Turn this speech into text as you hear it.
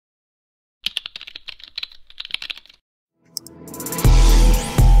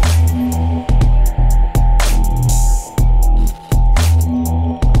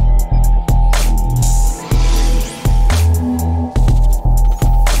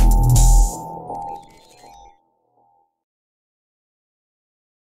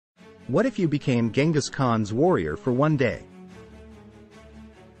What if you became Genghis Khan's warrior for one day?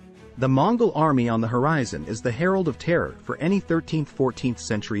 The Mongol army on the horizon is the herald of terror for any 13th-14th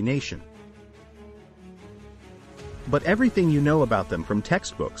century nation. But everything you know about them from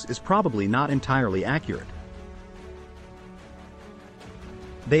textbooks is probably not entirely accurate.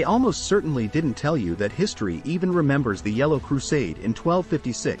 They almost certainly didn't tell you that history even remembers the Yellow Crusade in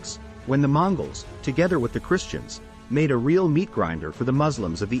 1256, when the Mongols, together with the Christians, made a real meat grinder for the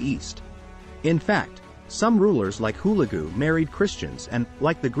Muslims of the East. In fact, some rulers like Hulagu married Christians and,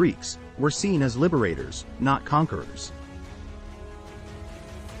 like the Greeks, were seen as liberators, not conquerors.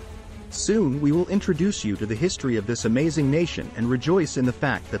 Soon we will introduce you to the history of this amazing nation and rejoice in the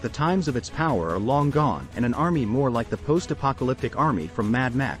fact that the times of its power are long gone and an army more like the post-apocalyptic army from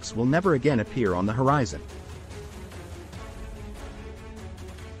Mad Max will never again appear on the horizon.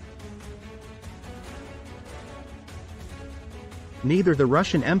 Neither the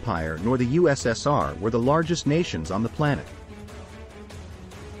Russian Empire nor the USSR were the largest nations on the planet.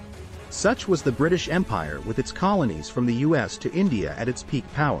 Such was the British Empire with its colonies from the US to India at its peak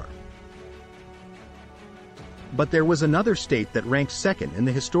power. But there was another state that ranked second in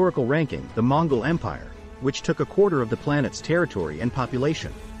the historical ranking, the Mongol Empire, which took a quarter of the planet's territory and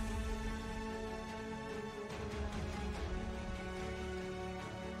population.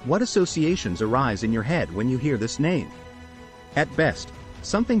 What associations arise in your head when you hear this name? At best,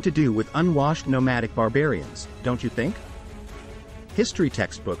 something to do with unwashed nomadic barbarians, don't you think? History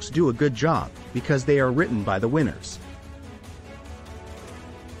textbooks do a good job, because they are written by the winners.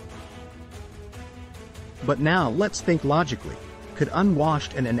 But now let's think logically. Could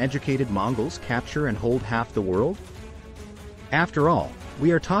unwashed and uneducated Mongols capture and hold half the world? After all,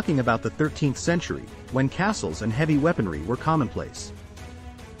 we are talking about the 13th century, when castles and heavy weaponry were commonplace.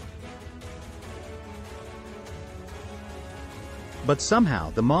 But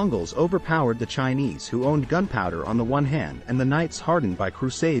somehow the Mongols overpowered the Chinese, who owned gunpowder on the one hand and the knights hardened by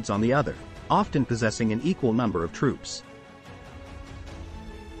crusades on the other, often possessing an equal number of troops.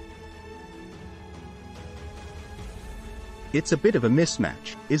 It's a bit of a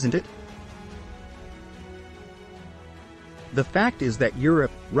mismatch, isn't it? The fact is that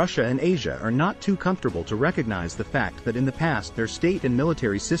Europe, Russia and Asia are not too comfortable to recognize the fact that in the past their state and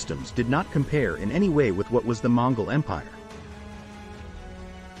military systems did not compare in any way with what was the Mongol Empire.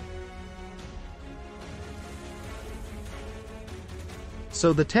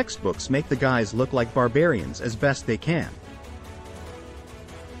 So the textbooks make the guys look like barbarians as best they can.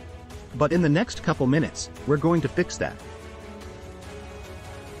 But in the next couple minutes, we're going to fix that.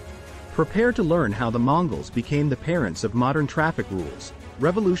 Prepare to learn how the Mongols became the parents of modern traffic rules,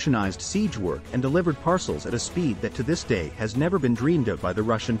 revolutionized siege work and delivered parcels at a speed that to this day has never been dreamed of by the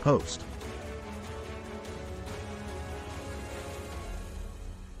Russian post.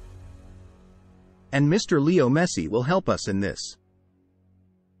 And Mr. Leo Messi will help us in this.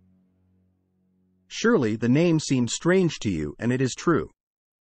 Surely the name seems strange to you, and it is true.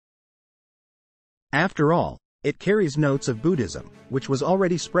 After all, it carries notes of Buddhism, which was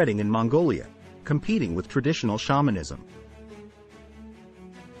already spreading in Mongolia, competing with traditional shamanism.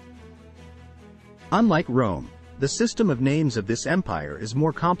 Unlike Rome, the system of names of this empire is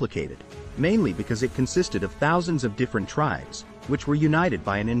more complicated, mainly because it consisted of thousands of different tribes, which were united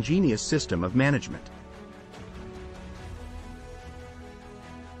by an ingenious system of management.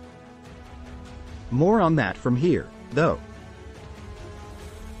 More on that from here, though.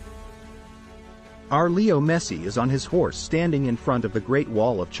 Our Leo Messi is on his horse standing in front of the Great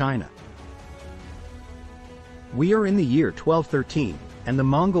Wall of China. We are in the year 1213, and the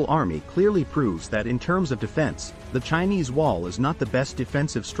Mongol army clearly proves that in terms of defense, the Chinese wall is not the best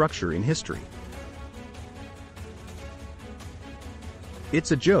defensive structure in history.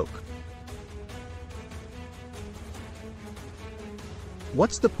 It's a joke.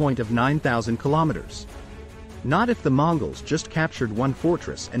 What's the point of 9,000 kilometers? Not if the Mongols just captured one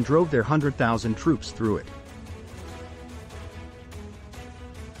fortress and drove their 100,000 troops through it.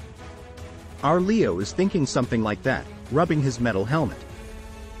 Our Leo is thinking something like that, rubbing his metal helmet.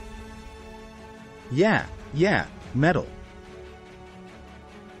 Yeah, metal.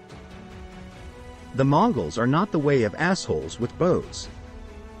 The Mongols are not the way of assholes with bows.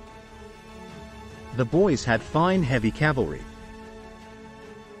 The boys had fine heavy cavalry.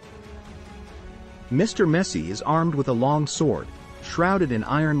 Mr. Messi is armed with a long sword, shrouded in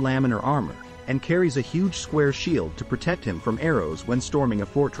iron laminar armor, and carries a huge square shield to protect him from arrows when storming a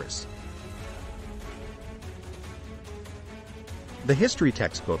fortress. The history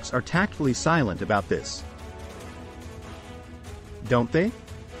textbooks are tactfully silent about this. Don't they?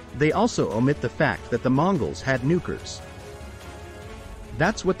 They also omit the fact that the Mongols had nukers.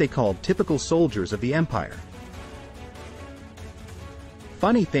 That's what they called typical soldiers of the empire.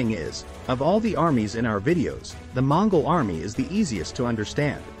 Funny thing is, of all the armies in our videos, the Mongol army is the easiest to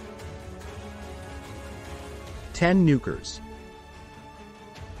understand. 10 nukers.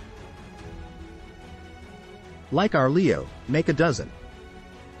 Like our Leo, make a dozen.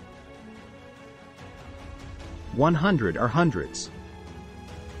 100 are hundreds.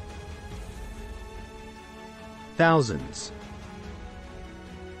 Thousands.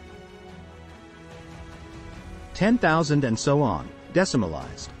 10,000 and so on,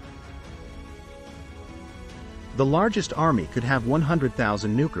 decimalized. The largest army could have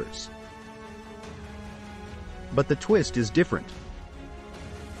 100,000 nukers. But the twist is different.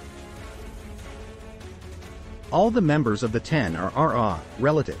 All the members of the 10 are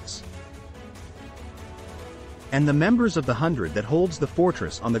relatives. And the members of the 100 that holds the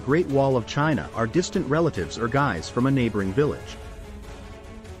fortress on the Great Wall of China are distant relatives or guys from a neighboring village.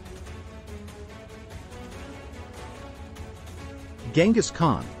 Genghis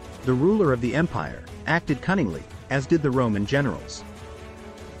Khan, the ruler of the empire, acted cunningly, as did the Roman generals.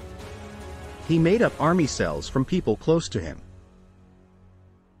 He made up army cells from people close to him.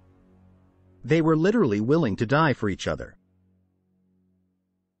 They were literally willing to die for each other.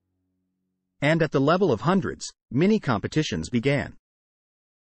 And at the level of hundreds, mini competitions began.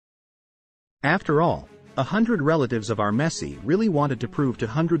 After all, 100 relatives of our Messi really wanted to prove to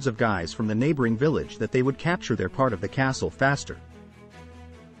hundreds of guys from the neighboring village that they would capture their part of the castle faster.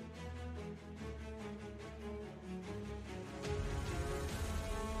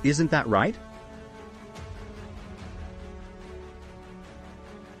 Isn't that right?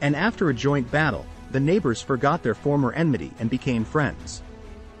 And after a joint battle, the neighbors forgot their former enmity and became friends.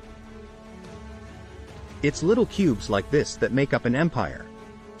 It's little cubes like this that make up an empire.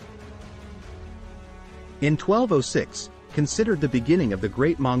 In 1206, considered the beginning of the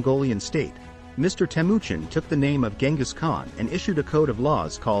great Mongolian state, Mr. Temujin took the name of Genghis Khan and issued a code of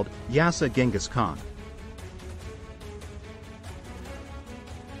laws called Yasa Genghis Khan.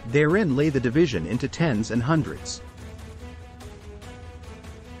 Therein lay the division into tens and hundreds.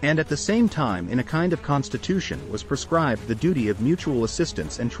 And at the same time, in a kind of constitution, was prescribed the duty of mutual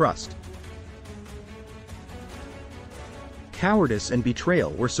assistance and trust. Cowardice and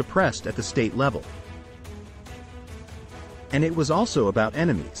betrayal were suppressed at the state level. And it was also about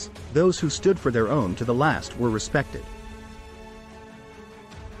enemies. Those who stood for their own to the last were respected.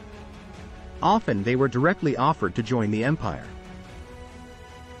 Often they were directly offered to join the empire.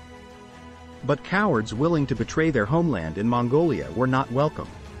 But cowards willing to betray their homeland in Mongolia were not welcome.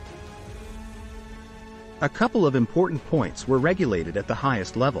 A couple of important points were regulated at the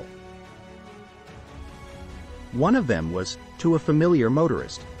highest level. One of them was, to a familiar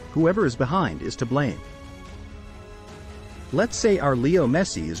motorist, whoever is behind is to blame. Let's say our Leo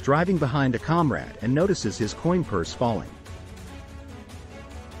Messi is driving behind a comrade and notices his coin purse falling.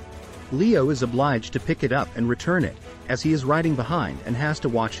 Leo is obliged to pick it up and return it, as he is riding behind and has to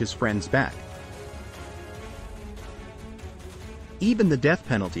watch his friend's back. Even the death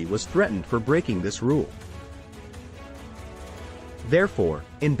penalty was threatened for breaking this rule. Therefore,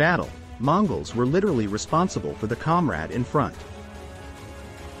 in battle, Mongols were literally responsible for the comrade in front.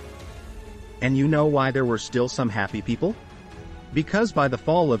 And you know why there were still some happy people? Because by the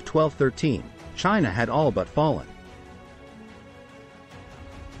fall of 1213, China had all but fallen.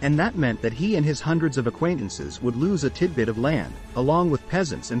 And that meant that he and his hundreds of acquaintances would lose a tidbit of land, along with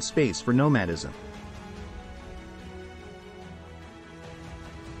peasants and space for nomadism.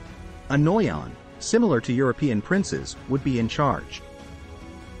 A Noyon, similar to European princes, would be in charge.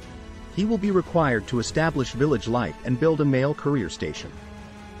 He will be required to establish village life and build a mail courier station.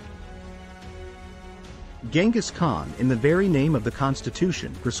 Genghis Khan, in the very name of the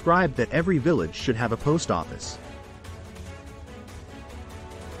constitution, prescribed that every village should have a post office.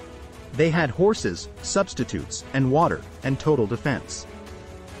 They had horses, substitutes, and water, and total defense.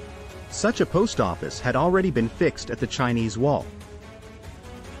 Such a post office had already been fixed at the Chinese wall.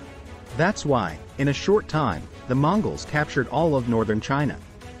 That's why, in a short time, the Mongols captured all of northern China.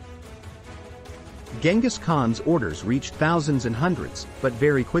 Genghis Khan's orders reached thousands and hundreds, but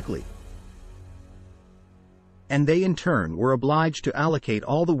very quickly. And they in turn were obliged to allocate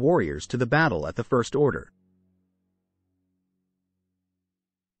all the warriors to the battle at the first order.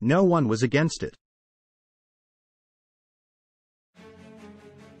 No one was against it.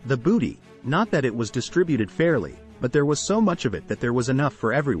 The booty, not that it was distributed fairly, but there was so much of it that there was enough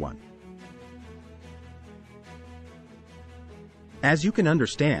for everyone. As you can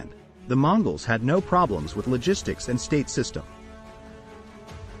understand, the Mongols had no problems with logistics and state system.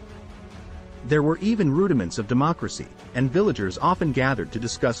 There were even rudiments of democracy, and villagers often gathered to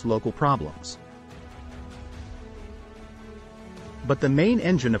discuss local problems. But the main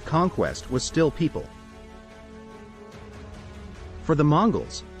engine of conquest was still people. For the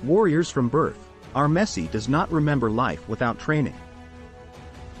Mongols, warriors from birth, our Messi does not remember life without training.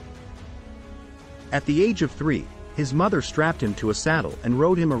 At the age of 3, his mother strapped him to a saddle and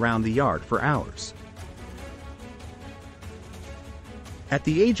rode him around the yard for hours. At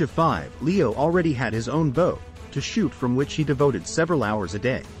the age of 5, Leo already had his own bow to shoot, from which he devoted several hours a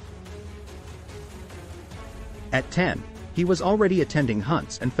day. At 10, he was already attending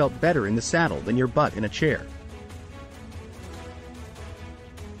hunts and felt better in the saddle than your butt in a chair.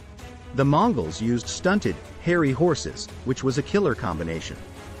 The Mongols used stunted, hairy horses, which was a killer combination.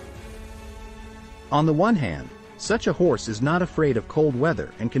 On the one hand, such a horse is not afraid of cold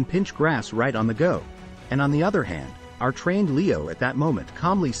weather and can pinch grass right on the go, and on the other hand, our trained Leo at that moment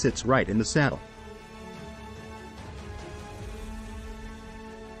calmly sits right in the saddle.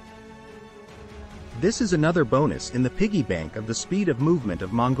 This is another bonus in the piggy bank of the speed of movement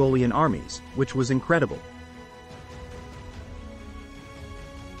of Mongolian armies, which was incredible.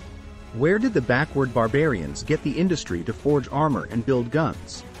 Where did the backward barbarians get the industry to forge armor and build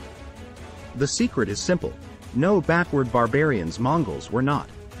guns? The secret is simple. No backward barbarians Mongols were not.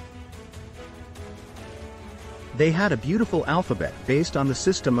 They had a beautiful alphabet based on the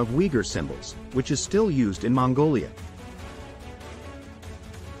system of Uyghur symbols, which is still used in Mongolia.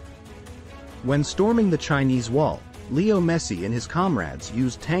 When storming the Chinese wall, Leo Messi and his comrades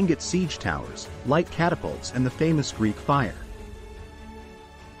used Tangut siege towers, light catapults, and the famous Greek fire.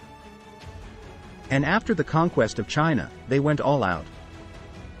 And after the conquest of China, they went all out.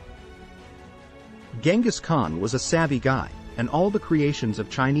 Genghis Khan was a savvy guy, and all the creations of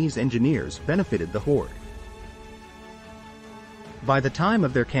Chinese engineers benefited the horde. By the time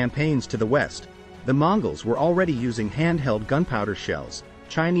of their campaigns to the west, the Mongols were already using handheld gunpowder shells,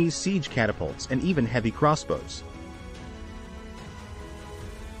 Chinese siege catapults, and even heavy crossbows.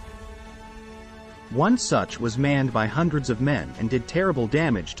 One such was manned by hundreds of men and did terrible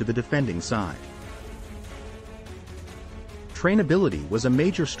damage to the defending side. Trainability was a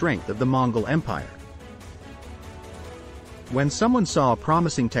major strength of the Mongol Empire. When someone saw a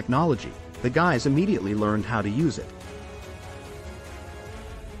promising technology, the guys immediately learned how to use it.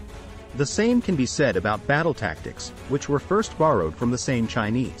 The same can be said about battle tactics, which were first borrowed from the same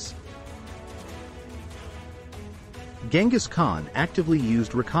Chinese. Genghis Khan actively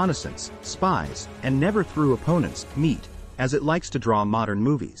used reconnaissance, spies, and never threw opponents meat, as it likes to draw modern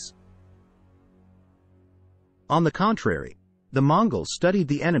movies. On the contrary, the Mongols studied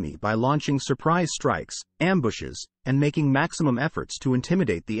the enemy by launching surprise strikes, ambushes, and making maximum efforts to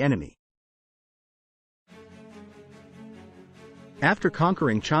intimidate the enemy. After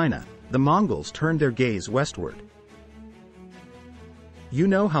conquering China, the Mongols turned their gaze westward. You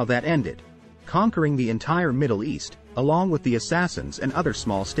know how that ended, conquering the entire Middle East, along with the Assassins and other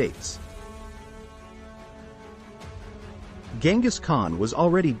small states. Genghis Khan was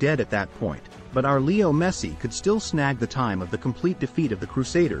already dead at that point, but our Leo Messi could still snag the time of the complete defeat of the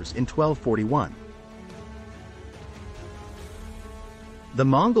Crusaders in 1241. The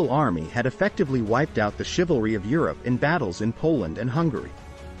Mongol army had effectively wiped out the chivalry of Europe in battles in Poland and Hungary.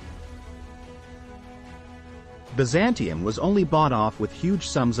 Byzantium was only bought off with huge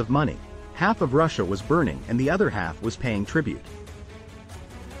sums of money. Half of Russia was burning and the other half was paying tribute.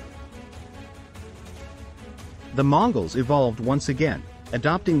 The Mongols evolved once again,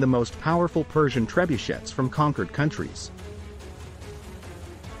 adopting the most powerful Persian trebuchets from conquered countries.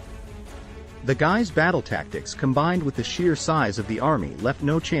 The guys' battle tactics combined with the sheer size of the army left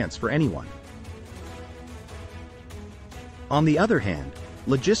no chance for anyone. On the other hand,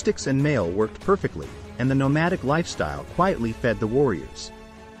 logistics and mail worked perfectly, and the nomadic lifestyle quietly fed the warriors.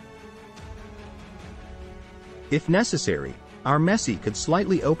 If necessary, our Messi could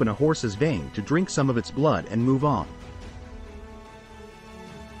slightly open a horse's vein to drink some of its blood and move on.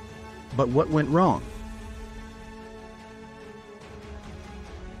 But what went wrong?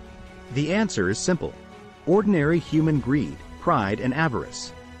 The answer is simple. Ordinary human greed, pride, and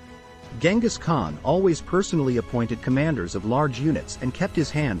avarice. Genghis Khan always personally appointed commanders of large units and kept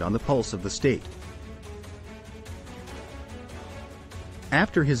his hand on the pulse of the state.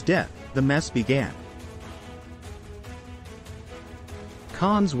 After his death, the mess began.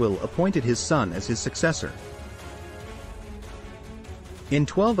 Khan's will appointed his son as his successor. In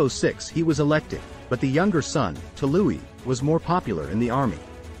 1206 he was elected, but the younger son, Tului, was more popular in the army.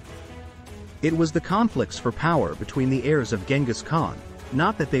 It was the conflicts for power between the heirs of Genghis Khan,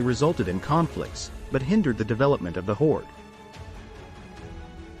 not that they resulted in conflicts, but hindered the development of the horde.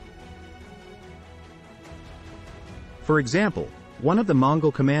 For example, one of the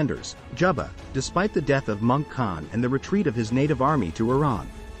Mongol commanders, Juba, despite the death of Mongol Khan and the retreat of his native army to Iran,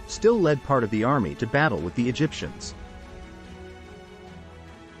 still led part of the army to battle with the Egyptians.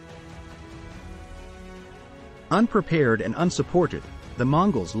 Unprepared and unsupported, the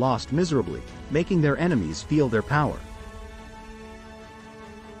Mongols lost miserably, making their enemies feel their power.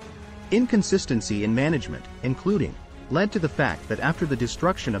 Inconsistency in management, including, led to the fact that after the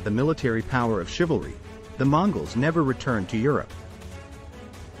destruction of the military power of chivalry, the Mongols never returned to Europe.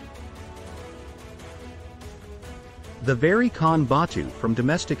 The very Khan Batu from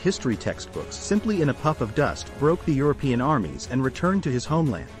domestic history textbooks simply in a puff of dust broke the European armies and returned to his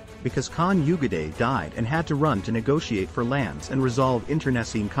homeland, because Khan Yugadeh died and had to run to negotiate for lands and resolve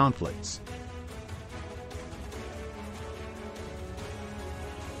internecine conflicts.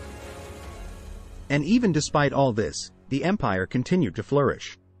 And even despite all this, the empire continued to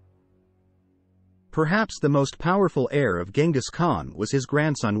flourish. Perhaps the most powerful heir of Genghis Khan was his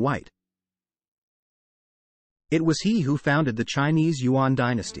grandson White. It was he who founded the Chinese Yuan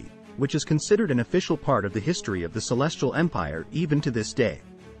dynasty, which is considered an official part of the history of the Celestial Empire even to this day.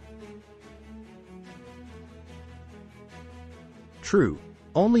 True,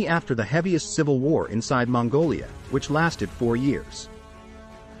 only after the heaviest civil war inside Mongolia, which lasted 4 years.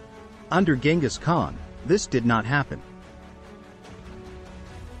 Under Genghis Khan, this did not happen.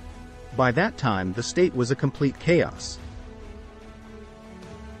 By that time the state was a complete chaos.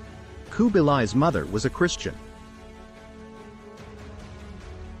 Kubilai's mother was a Christian.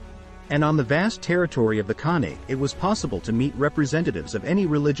 And on the vast territory of the Khanate it was possible to meet representatives of any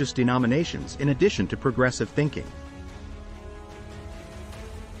religious denominations in addition to progressive thinking.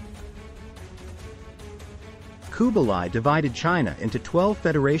 Kubilai divided China into 12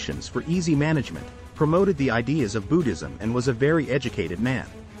 federations for easy management, promoted the ideas of Buddhism and was a very educated man.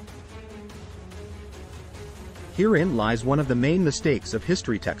 Herein lies one of the main mistakes of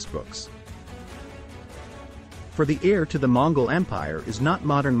history textbooks. For the heir to the Mongol Empire is not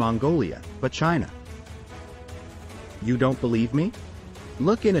modern Mongolia, but China. You don't believe me?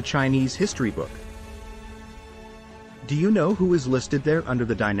 Look in a Chinese history book. Do you know who is listed there under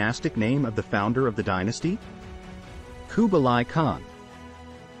the dynastic name of the founder of the dynasty? Kubilai Khan.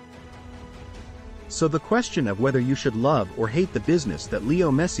 So the question of whether you should love or hate the business that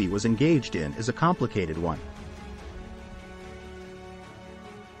Leo Messi was engaged in is a complicated one.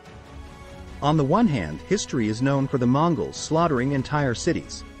 On the one hand, history is known for the Mongols slaughtering entire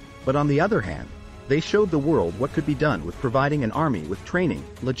cities, but on the other hand, they showed the world what could be done with providing an army with training,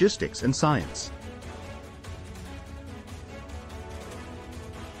 logistics and science.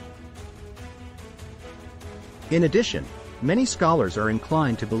 In addition, many scholars are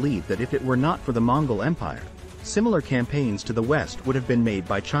inclined to believe that if it were not for the Mongol Empire, similar campaigns to the west would have been made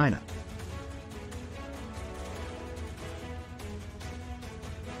by China.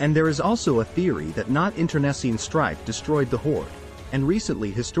 And there is also a theory that not internecine strife destroyed the horde, and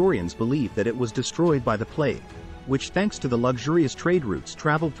recently historians believe that it was destroyed by the plague, which thanks to the luxurious trade routes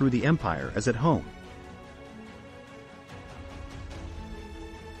traveled through the empire as at home.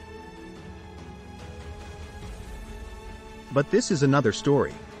 But this is another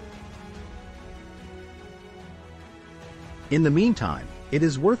story. In the meantime, it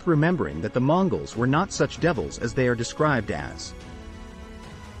is worth remembering that the Mongols were not such devils as they are described as.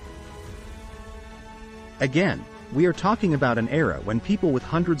 Again, we are talking about an era when people with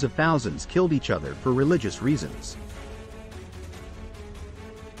hundreds of thousands killed each other for religious reasons.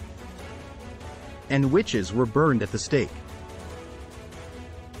 And witches were burned at the stake.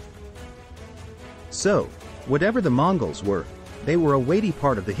 So, whatever the Mongols were, they were a weighty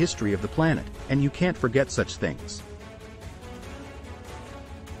part of the history of the planet, and you can't forget such things.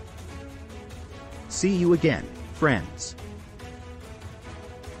 See you again, friends.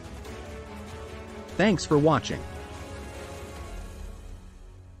 Thanks for watching.